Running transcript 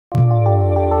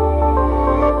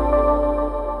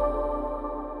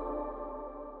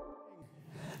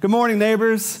Good morning,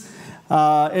 neighbors.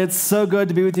 It's so good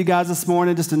to be with you guys this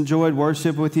morning. Just enjoyed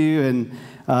worship with you and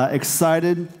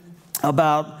excited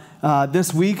about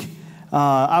this week.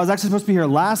 I was actually supposed to be here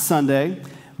last Sunday,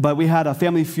 but we had a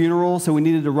family funeral, so we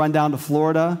needed to run down to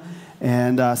Florida.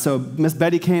 And so Miss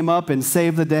Betty came up and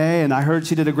saved the day, and I heard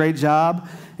she did a great job.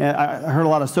 And I heard a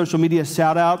lot of social media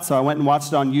shout-outs, so I went and watched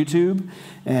it on YouTube,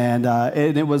 and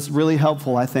it was really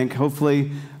helpful, I think.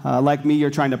 Hopefully, like me, you're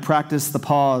trying to practice the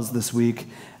pause this week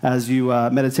as you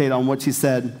meditate on what she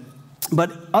said.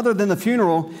 But other than the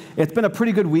funeral, it's been a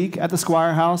pretty good week at the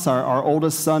Squire House. Our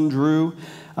oldest son, Drew,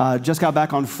 just got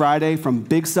back on Friday from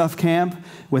Big Stuff Camp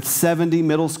with 70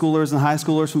 middle schoolers and high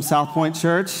schoolers from SouthPoint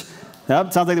Church.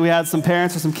 Yep, sounds like we had some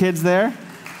parents or some kids there.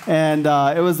 And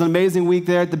it was an amazing week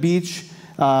there at the beach.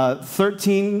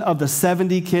 13 of the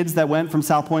 70 kids that went from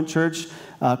SouthPoint Church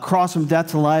crossed from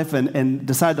death to life and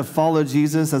decided to follow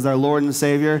Jesus as their Lord and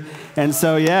Savior. And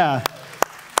so, yeah,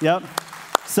 yep.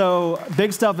 So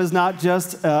Big Stuff is not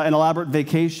just an elaborate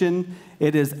vacation.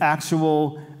 It is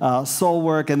actual soul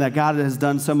work, and that God has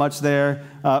done so much there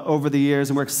over the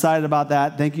years, and we're excited about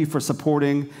that. Thank you for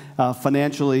supporting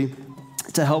financially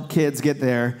to help kids get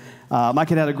there. My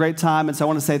kid had a great time, and so I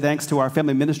want to say thanks to our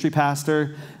family ministry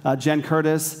pastor, Jen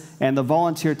Curtis, and the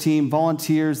volunteer team,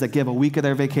 volunteers that give a week of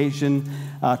their vacation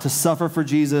to suffer for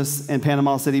Jesus in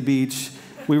Panama City Beach.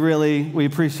 We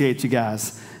appreciate you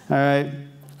guys. All right.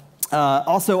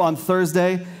 Also on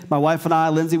Thursday, my wife and I,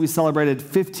 Lindsay, we celebrated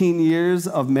 15 years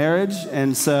of marriage,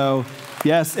 and so,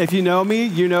 yes, if you know me,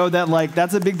 you know that,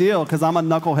 that's a big deal, because I'm a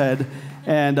knucklehead,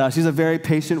 and she's a very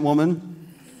patient woman.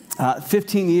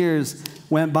 15 years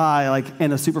went by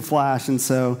in a super flash, and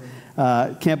so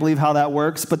can't believe how that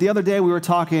works. But the other day we were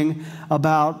talking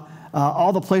about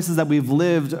all the places that we've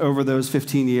lived over those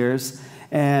 15 years,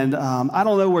 and I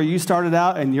don't know where you started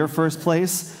out in your first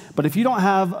place, but if you don't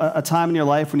have a time in your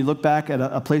life when you look back at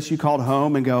a place you called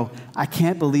home and go, I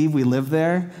can't believe we lived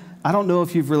there, I don't know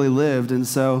if you've really lived. And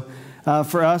so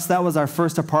for us, that was our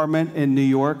first apartment in New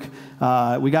York.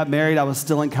 We got married, I was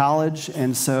still in college,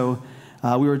 and so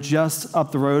we were just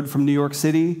up the road from New York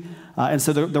City, and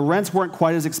so the rents weren't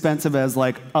quite as expensive as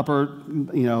the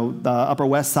Upper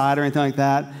West Side or anything like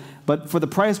that. But for the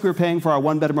price we were paying for our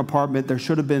one-bedroom apartment, there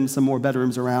should have been some more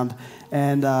bedrooms around.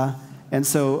 And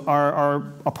so our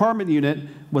apartment unit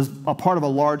was a part of a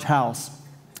large house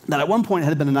that at one point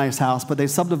had been a nice house, but they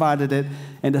subdivided it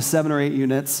into 7 or 8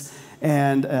 units,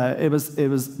 and it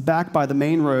was back by the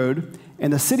main road,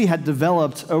 and the city had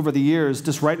developed over the years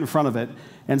just right in front of it.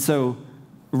 And so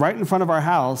right in front of our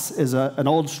house is an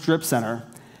old strip center,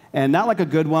 and not like a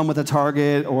good one with a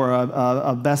Target or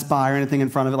a Best Buy or anything in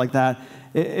front of it like that.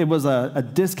 It was a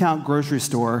discount grocery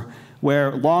store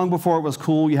where long before it was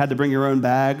cool, you had to bring your own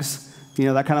bags,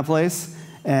 that kind of place.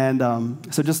 And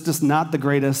so just not the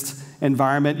greatest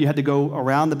environment. You had to go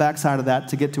around the backside of that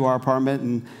to get to our apartment,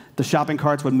 and the shopping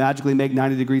carts would magically make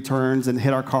 90-degree turns and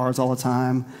hit our cars all the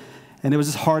time. And it was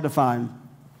just hard to find.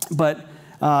 But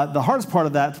the hardest part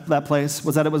of that place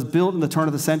was that it was built in the turn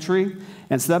of the century,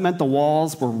 and so that meant the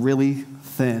walls were really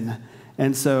thin.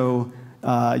 And so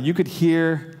you could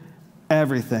hear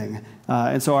everything.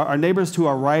 And so our neighbors to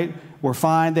our right were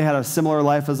fine. They had a similar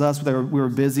life as us. We were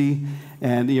busy,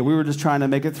 and we were just trying to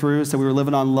make it through. So we were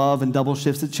living on love and double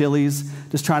shifts at Chili's,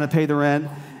 just trying to pay the rent.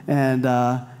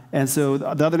 And so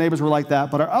the other neighbors were like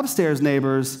that. But our upstairs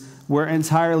neighbors were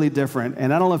entirely different.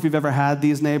 And I don't know if you've ever had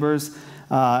these neighbors.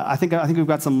 I think we've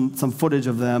got some footage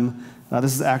of them.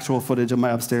 This is actual footage of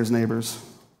my upstairs neighbors.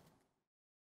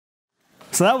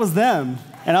 So that was them.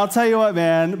 And I'll tell you what,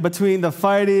 man, between the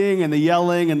fighting and the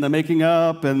yelling and the making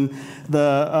up and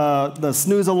the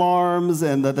snooze alarms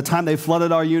and the time they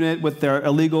flooded our unit with their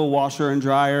illegal washer and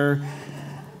dryer,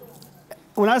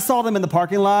 when I saw them in the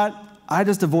parking lot, I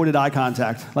just avoided eye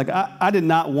contact. I did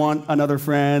not want another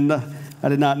friend. I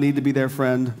did not need to be their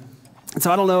friend. And so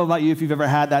I don't know about you if you've ever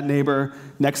had that neighbor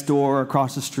next door or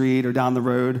across the street or down the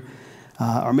road,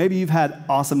 or maybe you've had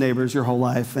awesome neighbors your whole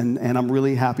life, and I'm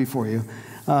really happy for you.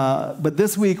 But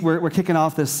this week, we're kicking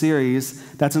off this series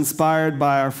that's inspired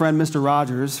by our friend Mr.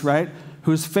 Rogers, right,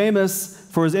 who's famous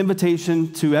for his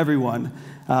invitation to everyone,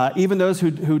 even those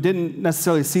who didn't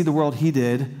necessarily see the world he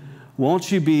did.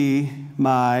 Won't you be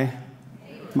my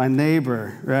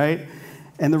neighbor, right?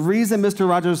 And the reason Mr.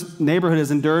 Rogers' neighborhood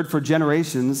has endured for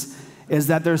generations is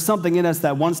that there's something in us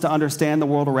that wants to understand the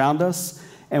world around us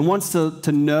and wants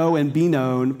to know and be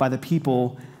known by the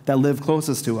people that live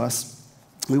closest to us.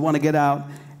 We want to get out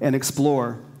and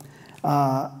explore.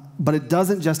 But it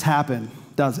doesn't just happen,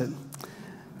 does it?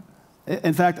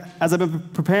 In fact, as I've been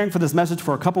preparing for this message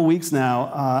for a couple weeks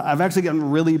now, I've actually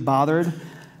gotten really bothered.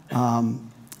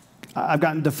 I've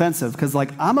gotten defensive because,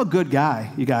 like, I'm a good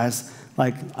guy, you guys.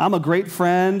 Like, I'm a great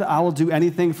friend. I will do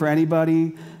anything for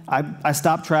anybody. I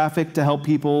stop traffic to help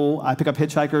people. I pick up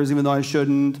hitchhikers even though I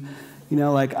shouldn't. You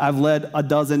know, like, I've led a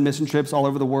dozen mission trips all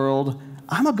over the world.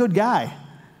 I'm a good guy,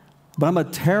 but I'm a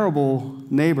terrible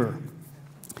neighbor.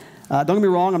 Don't get me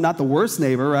wrong, I'm not the worst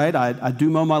neighbor, right? I do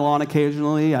mow my lawn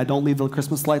occasionally. I don't leave the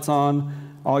Christmas lights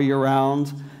on all year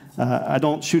round. I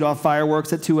don't shoot off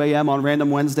fireworks at 2 a.m. on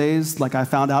random Wednesdays like I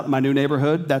found out in my new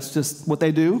neighborhood. That's just what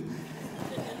they do.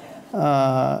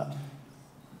 But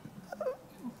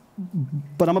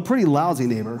I'm a pretty lousy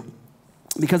neighbor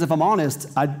because if I'm honest,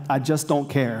 I just don't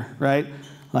care, right?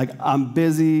 Like, I'm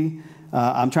busy.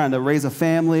 I'm trying to raise a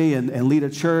family and lead a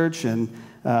church and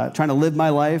trying to live my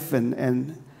life,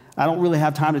 and I don't really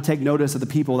have time to take notice of the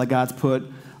people that God's put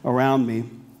around me.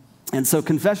 And so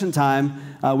confession time,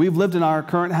 we've lived in our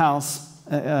current house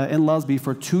in Lusby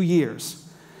for 2 years.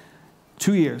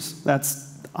 2 years.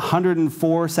 That's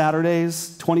 104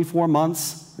 Saturdays, 24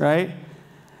 months, right?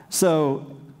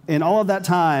 So in all of that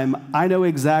time, I know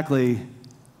exactly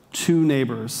 2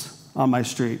 neighbors on my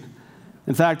street.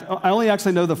 In fact, I only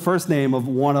actually know the first name of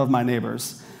one of my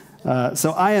neighbors.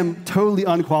 So I am totally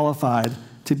unqualified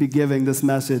to be giving this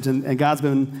message, and God's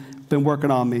been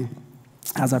working on me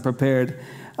as I prepared.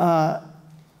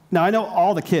 Now, I know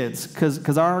all the kids,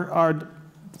 because our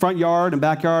front yard and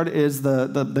backyard is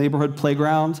the neighborhood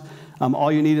playground.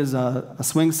 All you need is a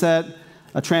swing set,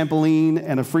 a trampoline,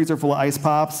 and a freezer full of ice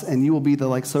pops, and you will be the,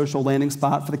 like, social landing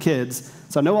spot for the kids.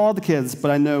 So I know all the kids,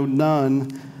 but I know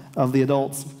none of the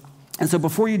adults. And so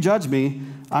before you judge me,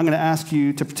 I'm going to ask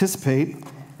you to participate,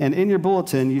 and in your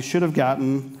bulletin, you should have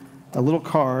gotten a little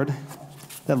card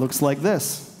that looks like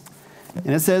this.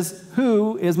 And it says,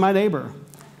 "Who is my neighbor?"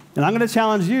 And I'm going to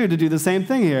challenge you to do the same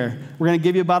thing here. We're going to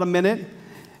give you about a minute,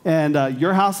 and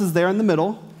your house is there in the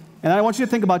middle, and I want you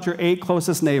to think about your 8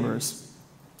 closest neighbors,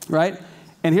 right?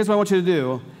 And here's what I want you to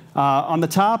do. On the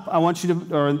top, I want you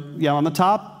to, on the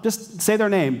top, just say their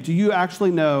name. Do you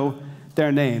actually know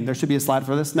their name? There should be a slide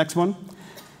for this. Next one.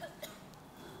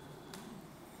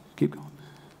 Keep going.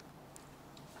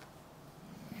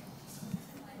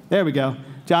 There we go.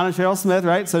 John and Cheryl Smith,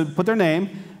 right? So put their name.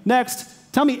 Next,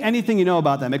 tell me anything you know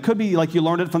about them. It could be like you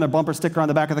learned it from their bumper sticker on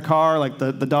the back of the car, like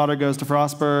the daughter goes to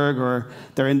Frostburg, or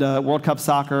they're into World Cup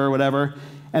soccer or whatever.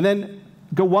 And then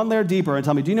go one layer deeper and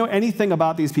tell me, do you know anything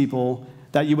about these people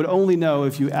that you would only know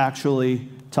if you actually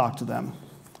talk to them?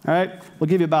 All right? We'll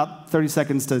give you about 30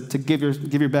 seconds to give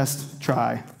your best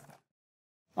try.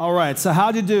 All right, so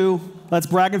how'd you do? Let's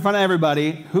brag in front of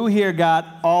everybody. Who here got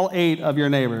all 8 of your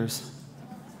neighbors?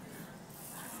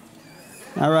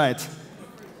 All right.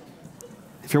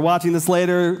 If you're watching this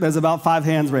later, there's about 5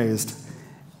 hands raised.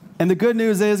 And the good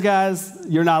news is, guys,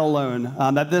 you're not alone.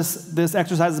 That this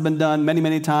exercise has been done many,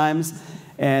 many times,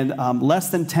 and less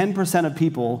than 10% of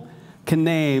people can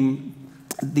name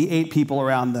the 8 people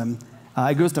around them.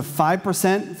 It goes to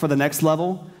 5% for the next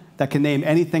level that can name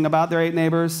anything about their 8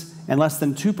 neighbors, and less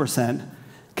than 2%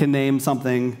 can name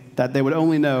something that they would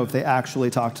only know if they actually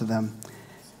talked to them.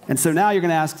 And so now you're going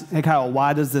to ask, hey, Kyle,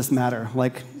 why does this matter?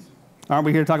 Like, aren't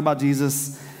we here to talk about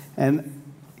Jesus? And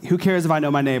who cares if I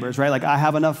know my neighbors, right? Like, I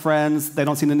have enough friends. They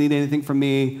don't seem to need anything from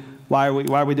me. Why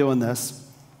are we doing this?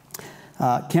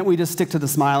 Can't we just stick to the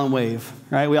smile and wave,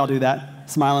 right? We all do that,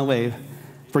 smile and wave,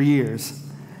 for years.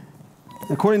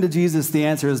 According to Jesus, the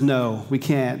answer is no. We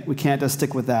can't just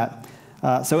stick with that.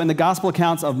 So in the gospel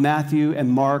accounts of Matthew and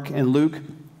Mark and Luke,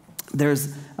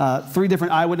 there's 3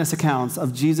 different eyewitness accounts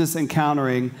of Jesus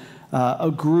encountering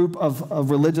a group of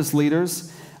religious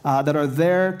leaders that are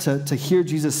there to hear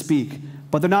Jesus speak.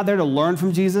 But they're not there to learn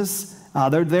from Jesus.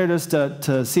 They're there just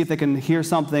to see if they can hear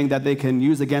something that they can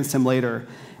use against him later.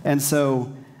 And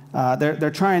so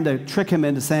they're trying to trick him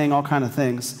into saying all kinds of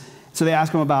things. So they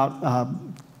ask him about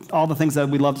all the things that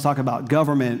we love to talk about,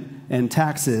 government and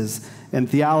taxes and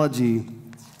theology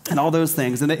and all those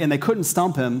things. And they couldn't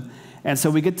stump him. And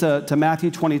so we get to Matthew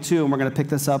 22, and we're going to pick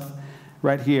this up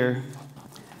right here.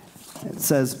 It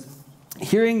says,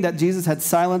 hearing that Jesus had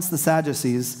silenced the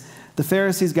Sadducees, the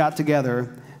Pharisees got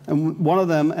together, and one of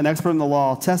them, an expert in the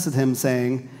law, tested him,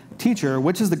 saying, "Teacher,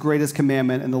 which is the greatest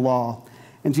commandment in the law?"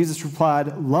 And Jesus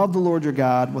replied, "Love the Lord your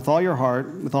God with all your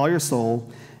heart, with all your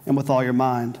soul, and with all your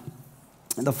mind.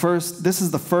 This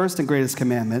is the first and greatest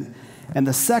commandment, and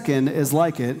the second is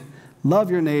like it, love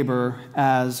your neighbor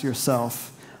as yourself.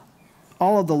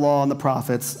 All of the law and the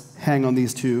prophets hang on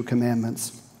these 2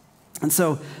 commandments." And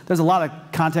so there's a lot of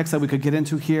context that we could get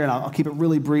into here, and I'll keep it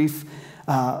really brief.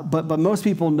 But most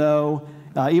people know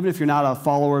even if you're not a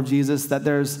follower of Jesus, that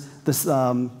there's this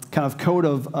kind of code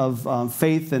of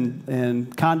faith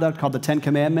and conduct called the 10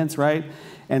 Commandments, right?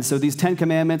 And so these 10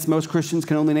 Commandments, most Christians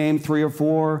can only name 3 or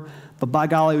 4, but by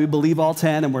golly, we believe all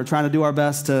 10, and we're trying to do our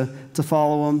best to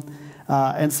follow them.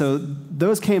 And so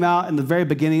those came out in the very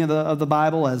beginning of the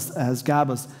Bible as God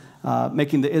was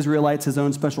making the Israelites his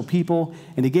own special people,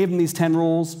 and he gave them these 10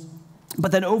 rules.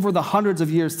 But then over the hundreds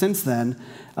of years since then,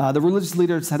 the religious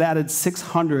leaders had added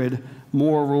 600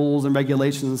 more rules and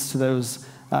regulations to those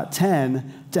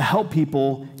 10 to help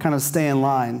people kind of stay in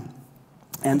line.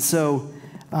 And so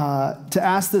to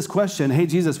ask this question, hey,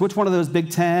 Jesus, which one of those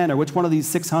big 10 or which one of these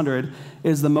 600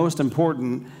 is the most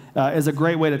important is a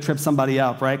great way to trip somebody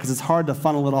up, right? Because it's hard to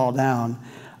funnel it all down.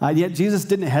 Yet Jesus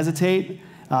didn't hesitate.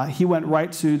 He went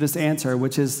right to this answer,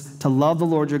 which is to love the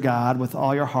Lord your God with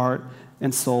all your heart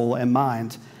and soul and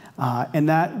mind. And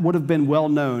that would have been well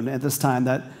known at this time,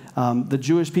 that the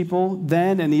Jewish people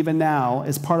then and even now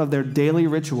is part of their daily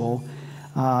ritual,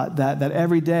 that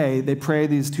every day they pray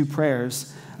these 2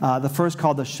 prayers. The first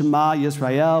called the Shema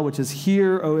Yisrael, which is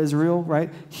Hear, O Israel, right?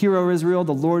 Hear, O Israel,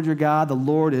 the Lord your God, the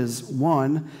Lord is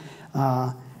one.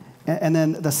 And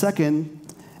then the second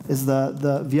is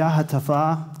the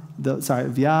V'yatafa,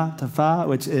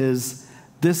 which is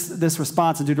this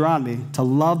response in Deuteronomy, to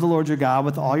love the Lord your God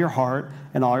with all your heart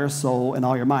and all your soul and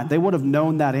all your mind. They would have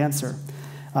known that answer.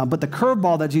 But the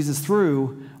curveball that Jesus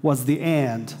threw was the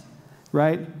and,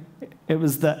 right? It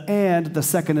was the and, the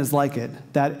second is like it.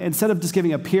 That instead of just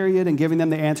giving a period and giving them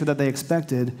the answer that they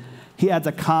expected, he adds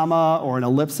a comma or an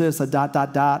ellipsis,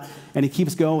 a ... and he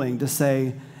keeps going to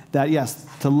say that, yes,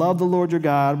 to love the Lord your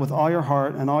God with all your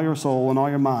heart and all your soul and all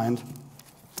your mind.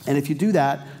 And if you do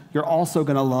that, you're also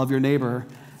going to love your neighbor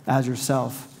as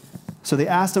yourself. So they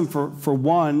asked him for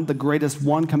one, the greatest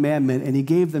one commandment, and he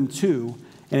gave them 2.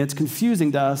 And it's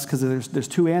confusing to us because there's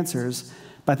 2 answers.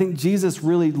 But I think Jesus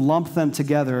really lumped them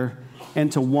together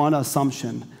into one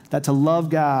assumption, that to love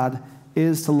God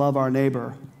is to love our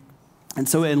neighbor. And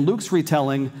so in Luke's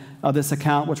retelling of this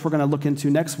account, which we're going to look into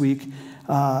next week,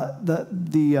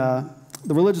 the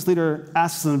religious leader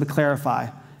asks them to clarify.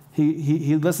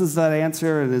 He listens to that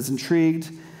answer and is intrigued,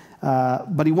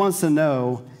 but he wants to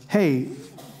know, hey,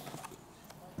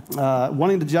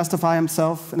 wanting to justify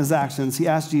himself and his actions, he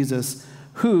asked Jesus,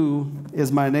 who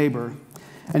is my neighbor?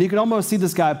 And you can almost see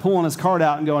this guy pulling his card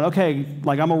out and going, okay,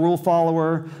 like I'm a rule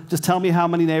follower. Just tell me how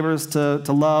many neighbors to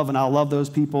love, and I'll love those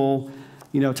people.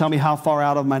 You know, tell me how far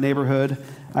out of my neighborhood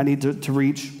I need to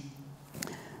reach.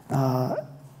 And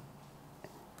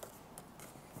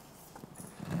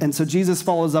so Jesus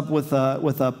follows up with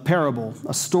a parable,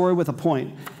 a story with a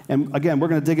point. And again, we're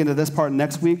going to dig into this part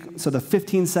next week. So the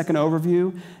 15-second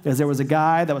overview is there was a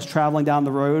guy that was traveling down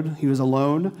the road. He was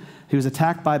alone. He was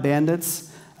attacked by bandits,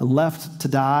 left to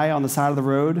die on the side of the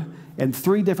road, and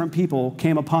 3 different people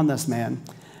came upon this man.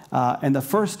 And the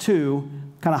first 2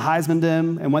 kind of Heismaned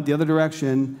him and went the other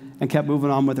direction and kept moving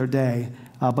on with their day.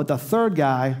 But the third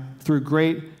guy, through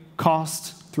great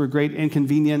cost, through great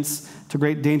inconvenience, to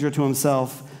great danger to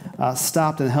himself,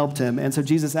 stopped and helped him. And so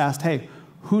Jesus asked, hey,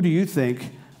 who do you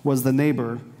think was the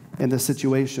neighbor in this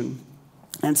situation?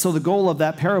 And so the goal of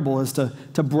that parable is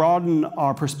to broaden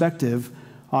our perspective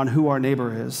on who our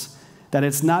neighbor is. That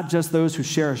it's not just those who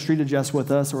share a street address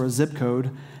with us or a zip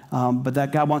code, but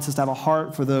that God wants us to have a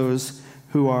heart for those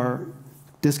who are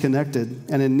disconnected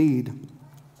and in need.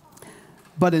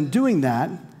 But in doing that,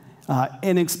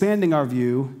 in expanding our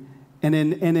view, and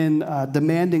in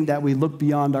demanding that we look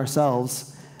beyond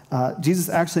ourselves, Jesus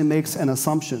actually makes an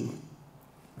assumption.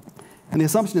 And the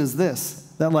assumption is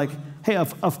this, that like, hey,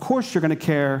 of course you're going to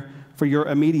care for your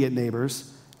immediate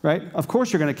neighbors, right? Of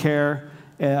course you're going to care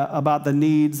about the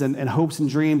needs and hopes and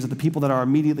dreams of the people that are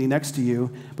immediately next to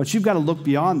you, but you've got to look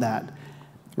beyond that,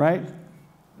 right?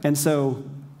 And so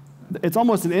it's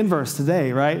almost an inverse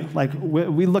today, right? Like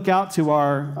we look out to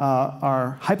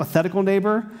our hypothetical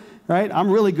neighbor, right? I'm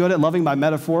really good at loving my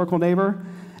metaphorical neighbor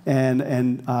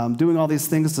and doing all these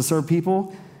things to serve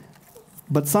people,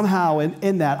 but somehow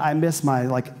in that I miss my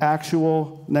like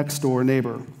actual next door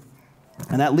neighbor,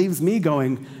 and that leaves me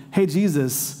going, hey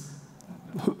Jesus,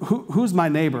 who's my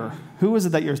neighbor? Who is it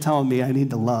that you're telling me I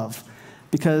need to love?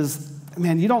 Because,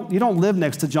 man, you don't live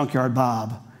next to Junkyard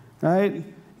Bob, right?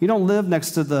 You don't live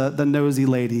next to the nosy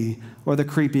lady or the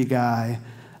creepy guy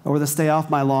or the stay off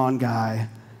my lawn guy,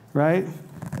 right?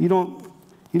 You don't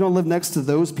live next to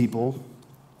those people.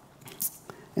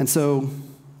 And so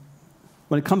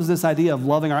when it comes to this idea of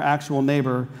loving our actual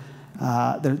neighbor,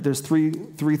 there's three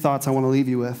thoughts I want to leave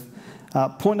you with.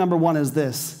 Point number 1 is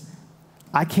this.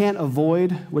 I can't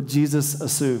avoid what Jesus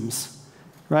assumes,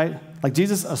 right? Like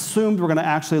Jesus assumed we're going to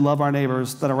actually love our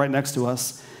neighbors that are right next to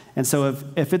us. And so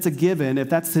if it's a given, if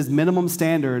that's his minimum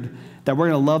standard, that we're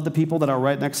going to love the people that are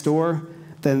right next door,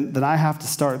 then I have to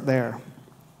start there.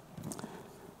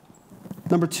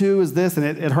 Number 2 is this, and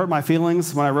it hurt my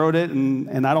feelings when I wrote it,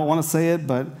 and I don't want to say it,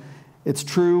 but it's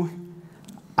true.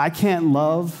 I can't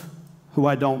love who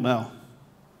I don't know.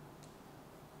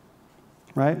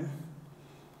 Right?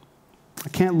 I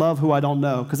can't love who I don't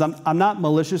know, because I'm not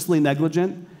maliciously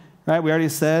negligent, right? We already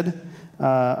said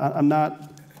I'm not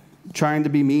trying to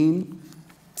be mean,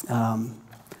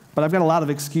 but I've got a lot of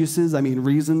excuses,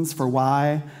 reasons for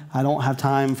why I don't have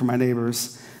time for my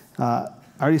neighbors. I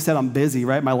already said I'm busy,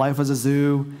 right? My life was a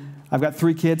zoo. I've got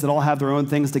 3 kids that all have their own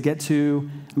things to get to.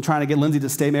 I'm trying to get Lindsay to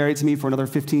stay married to me for another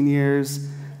 15 years.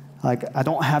 I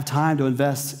don't have time to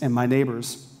invest in my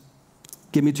neighbors.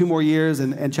 Give me 2 more years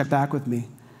and check back with me.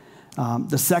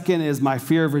 The second is my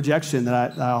fear of rejection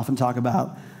that I often talk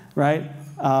about, right?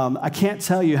 I can't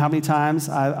tell you how many times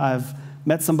I've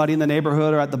met somebody in the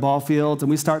neighborhood or at the ball fields, and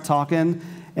we start talking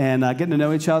and getting to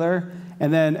know each other,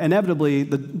 and then inevitably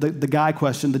the guy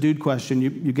question, the dude question,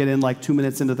 you get in 2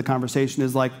 minutes into the conversation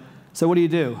is like, so what do you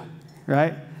do,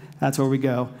 right? That's where we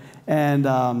go. And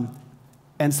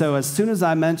so as soon as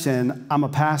I mention I'm a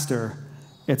pastor,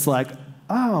 it's like,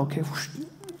 oh, okay,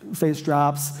 face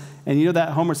drops. And you know that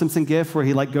Homer Simpson gif where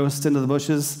he ghosts into the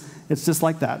bushes? It's just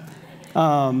like that.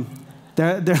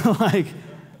 They're like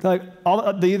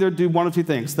they either do one of 2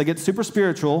 things. They get super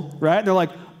spiritual, right? They're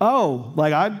like, oh,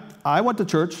 I went to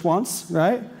church once,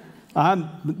 right? I'm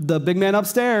the big man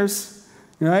upstairs,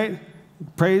 right?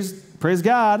 Praise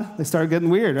God. They start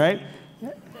getting weird, right?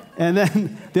 And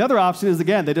then the other option is,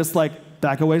 again, they just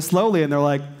back away slowly, and they're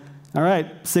like, all right,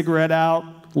 cigarette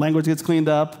out, language gets cleaned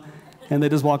up, and they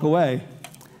just walk away.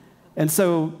 And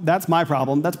so that's my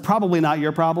problem. That's probably not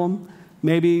your problem.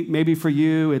 Maybe for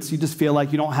you, it's you just feel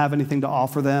like you don't have anything to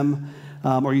offer them,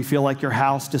 or you feel like your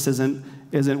house just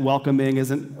isn't welcoming,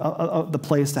 isn't the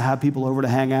place to have people over to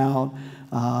hang out,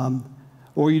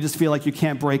 or you just feel like you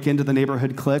can't break into the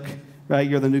neighborhood clique, right?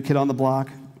 You're the new kid on the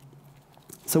block.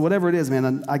 So whatever it is,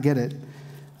 man, I get it.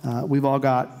 We've all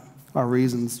got our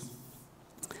reasons.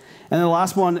 And then the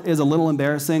last one is a little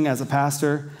embarrassing as a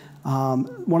pastor.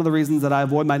 One of the reasons that I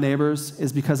avoid my neighbors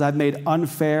is because I've made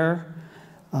unfair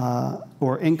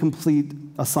or incomplete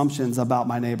assumptions about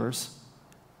my neighbors.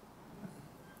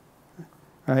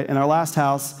 Right? In our last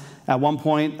house, at one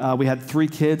point, we had 3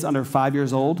 kids under 5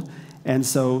 years old, and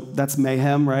so that's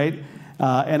mayhem, right?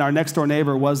 And our next door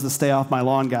neighbor was the stay off my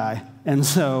lawn guy, and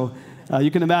so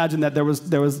you can imagine that there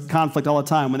was conflict all the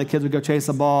time when the kids would go chase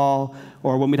a ball,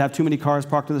 or when we'd have too many cars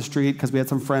parked in the street because we had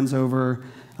some friends over.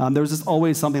 There was just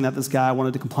always something that this guy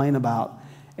wanted to complain about.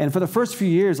 And for the first few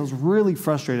years, I was really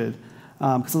frustrated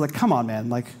because I was like, come on,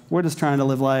 man. We're just trying to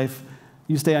live life.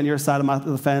 You stay on your side of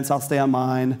the fence, I'll stay on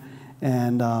mine.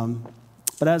 And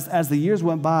but as the years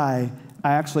went by,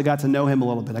 I actually got to know him a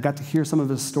little bit. I got to hear some of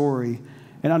his story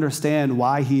and understand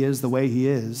why he is the way he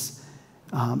is.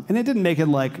 And it didn't make it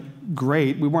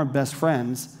great. We weren't best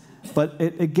friends, but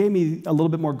it gave me a little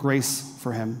bit more grace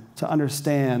for him to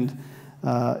understand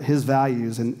his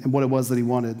values and what it was that he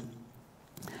wanted.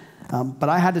 But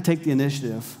I had to take the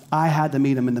initiative. I had to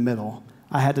meet him in the middle.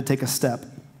 I had to take a step.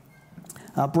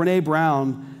 Brene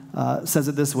Brown says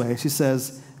it this way. She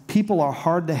says, people are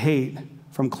hard to hate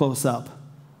from close up,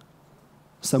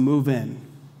 so move in.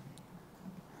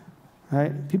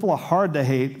 Right? People are hard to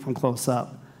hate from close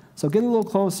up, so get a little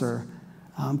closer,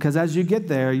 because as you get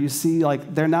there, you see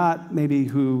they're not maybe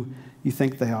who you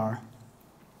think they are.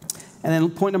 And then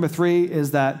point number 3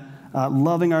 is that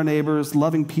loving our neighbors,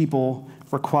 loving people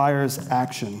requires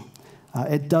action.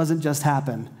 It doesn't just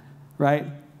happen, right?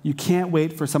 You can't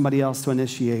wait for somebody else to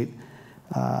initiate,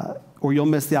 or you'll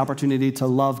miss the opportunity to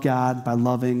love God by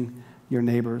loving your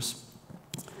neighbors.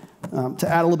 To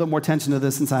add a little bit more tension to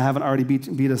this, since I haven't already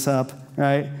beat us up,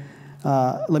 right?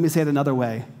 Let me say it another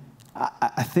way.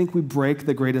 I think we break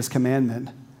the greatest commandment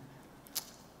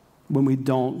when we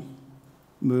don't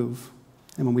move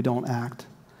and when we don't act.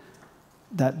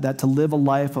 That to live a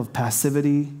life of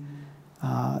passivity,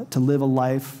 to live a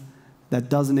life that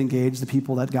doesn't engage the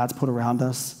people that God's put around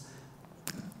us,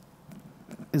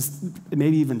 is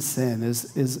maybe even sin, is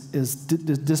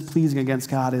displeasing against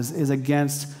God, is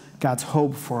against God's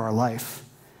hope for our life.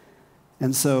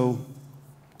 And so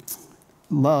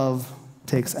love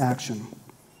takes action.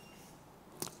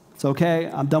 So, okay,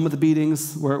 I'm done with the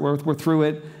beatings. We're through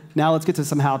it. Now let's get to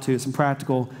some how-to, some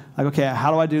practical. Okay,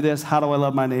 how do I do this? How do I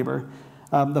love my neighbor?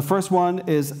 The first one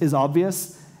is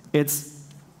obvious. It's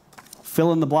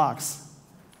fill in the blocks.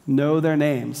 Know their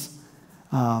names.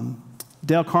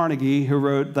 Dale Carnegie, who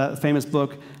wrote that famous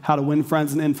book, How to Win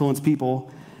Friends and Influence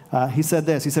People, he said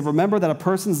this. He said, remember that a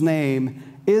person's name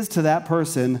is to that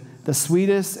person the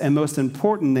sweetest and most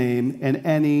important name in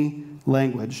any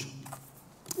language,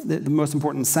 the most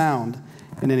important sound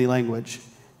in any language,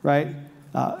 right?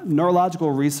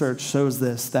 Neurological research shows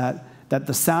this, that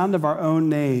the sound of our own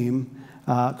name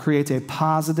creates a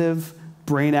positive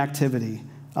brain activity,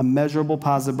 a measurable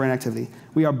positive brain activity.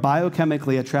 We are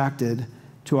biochemically attracted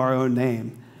to our own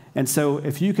name. And so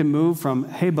if you can move from,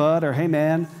 hey, bud, or hey,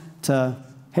 man, to,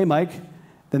 hey, Mike,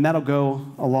 then that'll go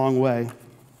a long way.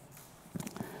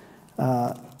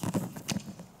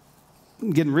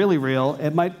 Getting really real,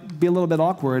 it might be a little bit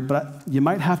awkward, but you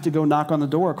might have to go knock on the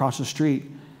door across the street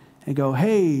and go,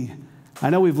 hey, I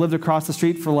know we've lived across the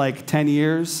street for like 10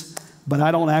 years, but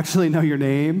I don't actually know your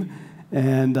name.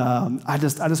 And I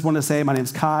just want to say my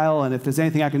name's Kyle, and if there's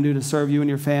anything I can do to serve you and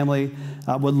your family,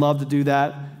 I would love to do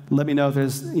that. Let me know if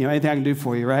there's anything I can do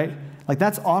for you, right? Like,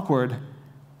 that's awkward.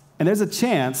 And there's a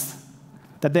chance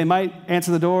that they might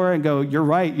answer the door and go, you're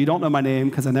right, you don't know my name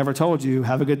because I never told you.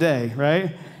 Have a good day,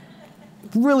 right?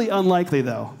 Really unlikely,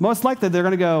 though. Most likely they're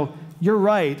going to go, you're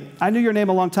right. I knew your name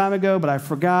a long time ago, but I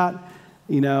forgot.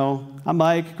 I'm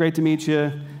Mike. Great to meet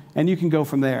you. And you can go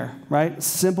from there, right?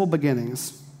 Simple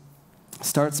beginnings.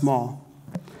 Start small.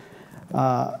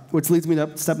 Which leads me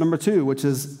to step number 2, which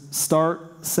is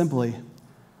start simply.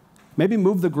 Maybe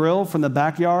move the grill from the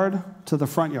backyard to the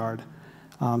front yard.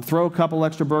 Throw a couple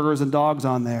extra burgers and dogs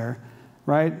on there,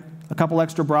 right? A couple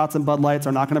extra brats and Bud Lights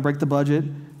are not going to break the budget.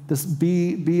 Just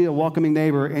be a welcoming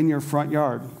neighbor in your front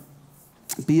yard.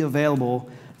 Be available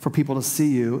for people to see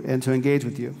you and to engage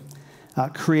with you.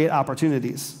 Create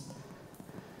opportunities.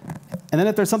 And then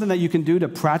if there's something that you can do to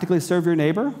practically serve your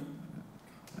neighbor,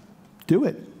 do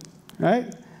it,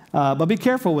 right? But be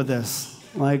careful with this.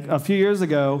 Like a few years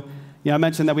ago, I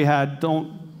mentioned that we had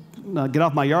don't get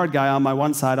off my yard guy on my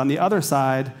one side. On the other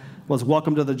side was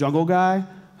welcome to the jungle guy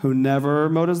who never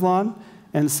mowed his lawn.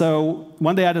 And so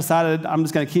one day I decided I'm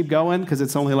just going to keep going because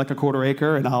it's only like a quarter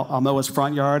acre, and I'll mow his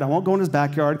front yard. I won't go in his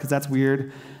backyard because that's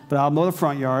weird, but I'll mow the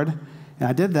front yard. And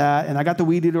I did that, and I got the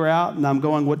weed eater out, and I'm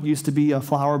going what used to be a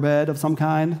flower bed of some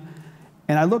kind.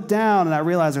 And I looked down, and I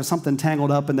realized there's something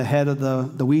tangled up in the head of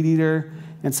the weed eater.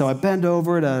 And so I bend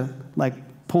over to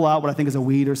pull out what I think is a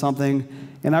weed or something,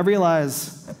 and I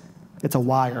realize it's a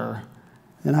wire.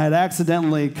 And I had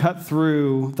accidentally cut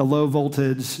through the low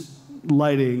voltage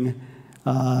lighting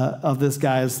of this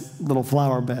guy's little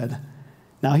flower bed.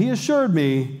 Now, he assured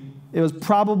me it was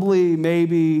probably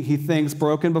maybe he thinks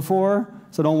broken before,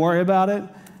 so don't worry about it.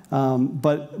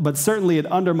 But certainly it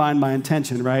undermined my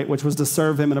intention, right, which was to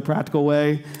serve him in a practical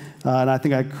way, and I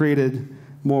think I created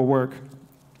more work.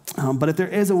 But if there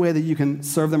is a way that you can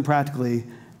serve them practically,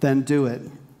 then do it.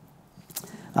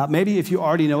 Maybe if you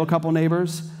already know a couple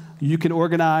neighbors, you can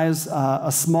organize a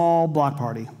small block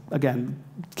party. Again,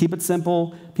 keep it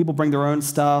simple. People bring their own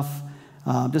stuff.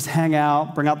 Just hang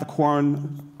out, bring out the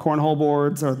cornhole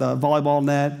boards or the volleyball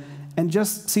net, and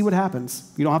just see what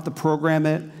happens. You don't have to program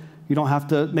it. You don't have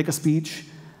to make a speech.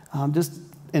 Just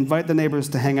invite the neighbors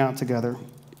to hang out together.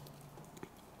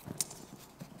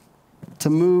 To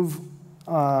move,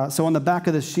 so on the back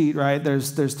of the sheet, right,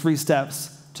 there's 3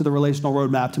 steps to the relational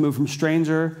roadmap, to move from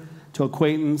stranger to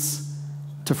acquaintance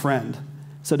to friend.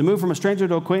 So to move from a stranger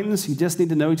to acquaintance, you just need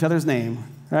to know each other's name,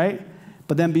 right?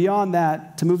 But then beyond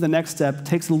that, to move the next step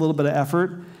takes a little bit of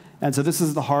effort. And so this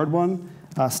is the hard one.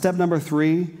 Step number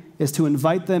 3 is to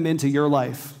invite them into your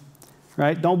life,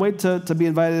 right? Don't wait to be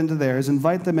invited into theirs.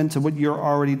 Invite them into what you're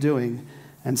already doing.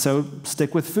 And so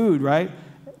stick with food, right?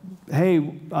 Hey,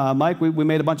 Mike, we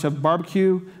made a bunch of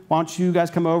barbecue. Why don't you guys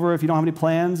come over if you don't have any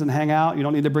plans and hang out? You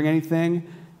don't need to bring anything,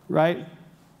 right?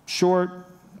 Short,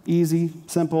 easy,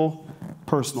 simple,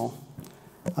 personal.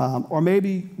 Or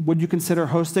maybe would you consider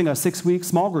hosting a 6-week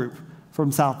small group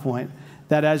from SouthPoint?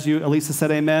 That, as Elisa said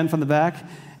amen from the back.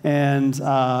 And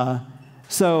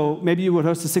so maybe you would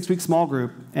host a 6-week small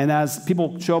group. And as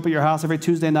people show up at your house every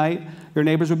Tuesday night, your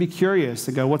neighbors would be curious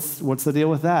and go, what's the deal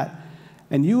with that?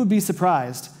 And you would be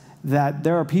surprised that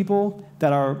there are people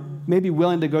that are maybe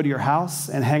willing to go to your house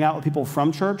and hang out with people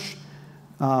from church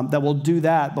that will do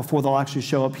that before they'll actually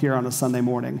show up here on a Sunday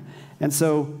morning. And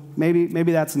so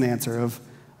maybe that's an answer of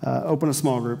open a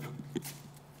small group.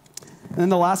 And then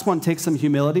the last one takes some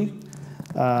humility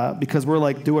because we're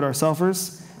like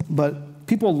do-it-ourselfers, but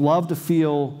people love to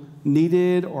feel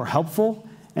needed or helpful,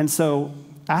 and so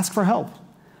ask for help.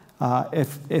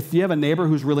 If you have a neighbor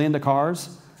who's really into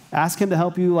cars, ask him to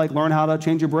help you learn how to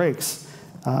change your brakes.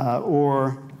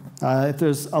 Or if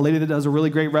there's a lady that does a really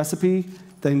great recipe,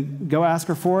 then go ask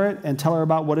her for it and tell her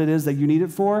about what it is that you need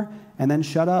it for, and then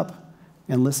shut up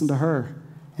and listen to her.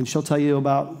 And she'll tell you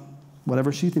about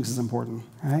whatever she thinks is important,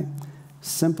 right?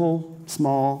 Simple,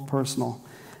 small, personal.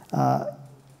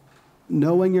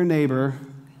 Knowing your neighbor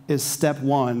is step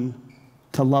one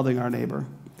to loving our neighbor.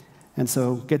 And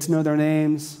so get to know their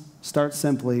names, start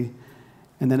simply,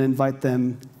 and then invite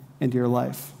them into your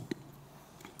life.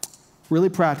 Really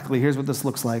practically, here's what this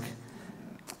looks like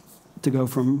to go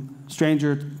from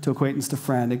stranger to acquaintance to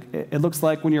friend. It looks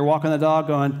like when you're walking the dog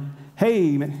going,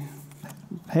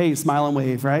 hey, smile and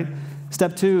wave, right?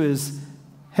 Step two is,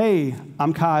 hey,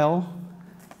 I'm Kyle,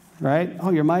 right?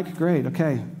 Oh, you're Mike? Great,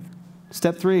 okay.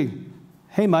 Step three,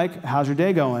 hey, Mike, how's your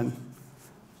day going?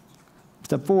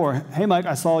 Step four, hey, Mike,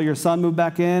 I saw your son move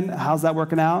back in. How's that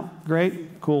working out?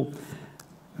 Great, cool.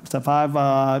 Step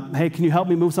five, hey, can you help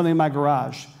me move something in my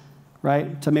garage,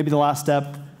 right? So maybe the last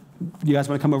step, you guys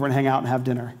want to come over and hang out and have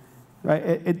dinner, right?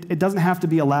 It doesn't have to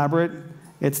be elaborate.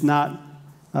 It's not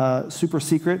super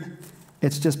secret.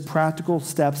 It's just practical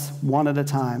steps one at a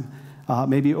time,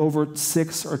 maybe over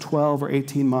 6 or 12 or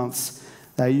 18 months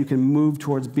that you can move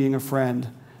towards being a friend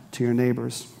to your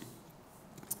neighbors.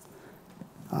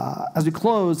 As we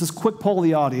close, this quick poll of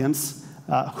the audience,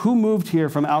 who moved here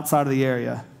from outside of the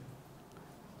area?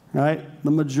 Right?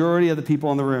 The majority of the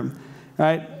people in the room.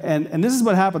 Right? And this is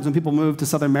what happens when people move to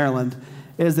Southern Maryland,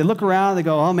 is they look around, they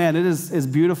go, oh man, it is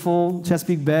beautiful,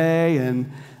 Chesapeake Bay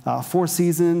and Four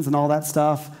Seasons and all that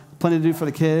stuff, plenty to do for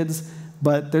the kids,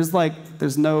 but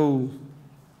there's no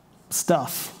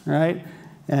stuff, right?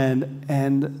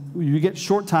 And you get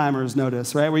short-timers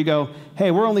notice, right? Where you go,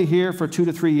 hey, we're only here for 2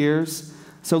 to 3 years,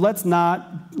 so let's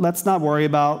not worry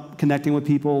about connecting with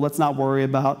people. Let's not worry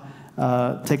about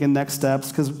taking next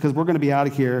steps because we're going to be out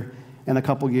of here in a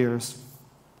couple years.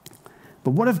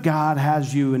 But what if God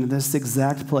has you in this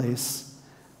exact place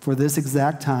for this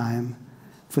exact time,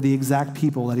 for the exact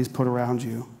people that he's put around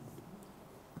you?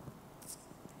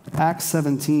 Acts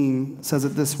 17 says it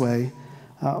this way,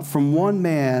 from one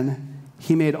man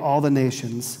he made all the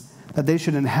nations, that they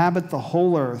should inhabit the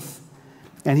whole earth.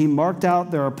 And he marked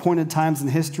out their appointed times in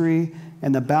history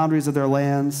and the boundaries of their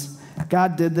lands.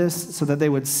 God did this so that they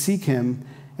would seek him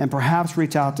and perhaps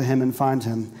reach out to him and find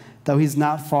him, though he's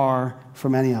not far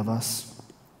from any of us.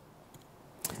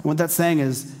 And what that's saying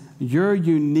is, you're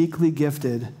uniquely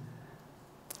gifted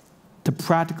to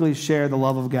practically share the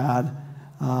love of God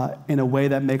in a way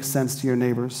that makes sense to your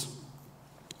neighbors.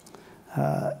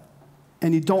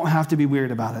 And you don't have to be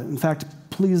weird about it. In fact,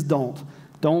 please don't.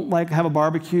 Don't have a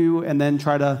barbecue and then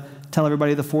try to tell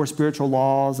everybody the 4 spiritual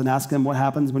laws and ask them what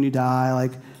happens when you die.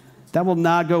 That will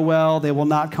not go well. They will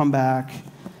not come back.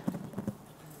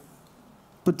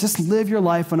 But just live your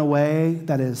life in a way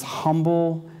that is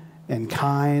humble and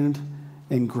kind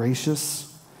and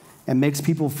gracious and makes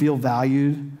people feel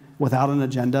valued without an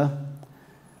agenda.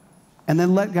 And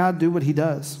then let God do what he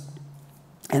does.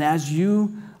 And as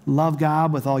you love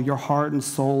God with all your heart and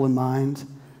soul and mind,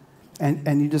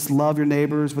 and you just love your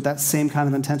neighbors with that same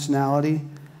kind of intentionality,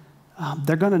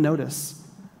 they're going to notice.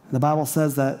 The Bible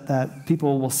says that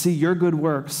people will see your good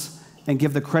works and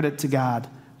give the credit to God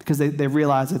because they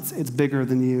realize it's bigger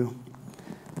than you.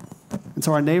 And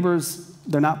so our neighbors,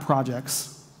 they're not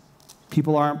projects.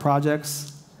 People aren't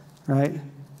projects, right?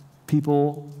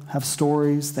 People have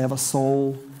stories. They have a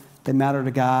soul. They matter to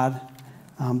God.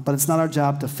 But it's not our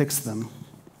job to fix them.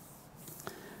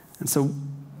 And so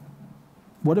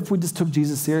what if we just took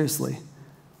Jesus seriously?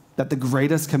 That the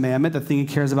greatest commandment, the thing he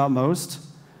cares about most,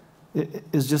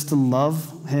 is just to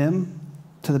love him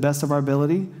to the best of our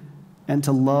ability and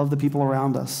to love the people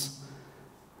around us.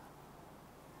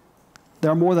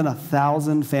 There are more than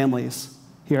 1,000 families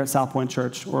here at SouthPoint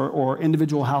Church, or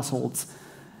individual households.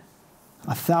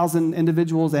 1,000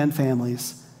 individuals and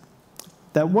families.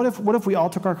 That what if we all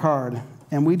took our card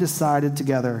and we decided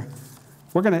together,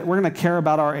 we're gonna care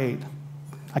about our 8.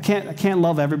 I can't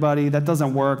love everybody. That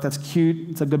doesn't work. That's cute.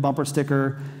 It's a good bumper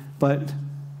sticker, but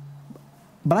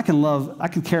I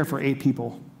can care for 8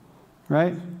 people,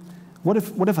 right? What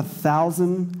if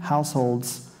 1,000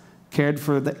 households cared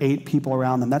for the 8 people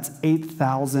around them? That's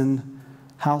 8,000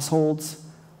 households.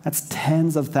 That's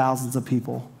tens of thousands of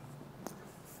people.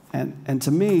 And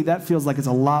to me, that feels like it's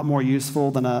a lot more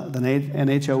useful than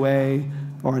an HOA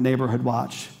or a neighborhood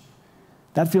watch.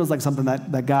 That feels like something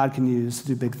that God can use to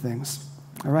do big things.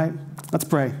 All right? Let's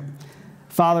pray.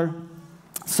 Father,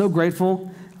 so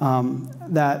grateful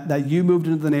that you moved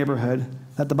into the neighborhood,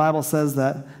 that the Bible says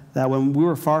that when we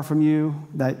were far from you,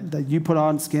 that you put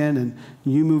on skin and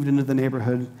you moved into the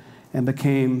neighborhood and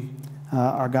became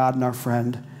our God and our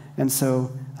friend. And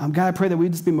so, God, I pray that we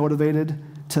just be motivated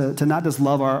to not just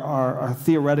love our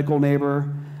theoretical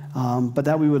neighbor, but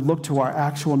that we would look to our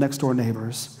actual next door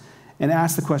neighbors and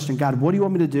ask the question, God, what do you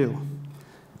want me to do?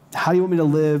 How do you want me to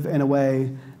live in a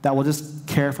way that will just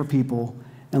care for people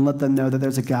and let them know that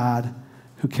there's a God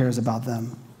who cares about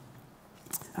them?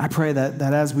 I pray that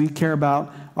as we care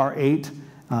about our 8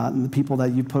 and the people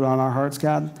that you put on our hearts,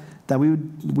 God, that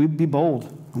we'd be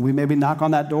bold. We maybe knock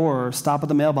on that door or stop at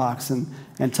the mailbox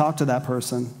and talk to that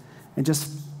person and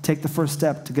just take the first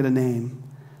step to get a name.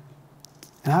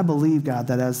 And I believe, God,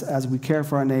 that as we care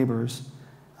for our neighbors,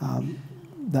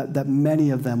 that many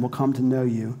of them will come to know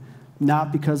you,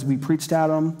 not because we preached at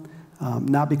them,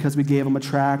 not because we gave them a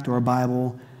tract or a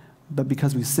Bible, but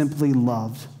because we simply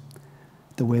loved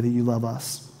the way that you love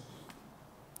us.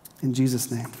 In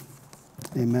Jesus' name,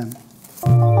 amen.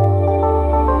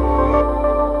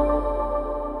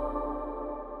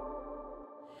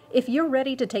 If you're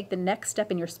ready to take the next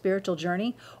step in your spiritual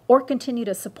journey or continue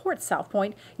to support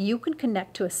SouthPoint, you can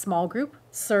connect to a small group,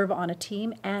 serve on a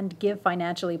team, and give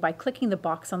financially by clicking the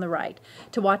box on the right.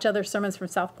 To watch other sermons from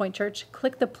SouthPoint Church,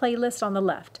 click the playlist on the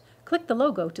left. Click the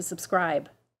logo to subscribe.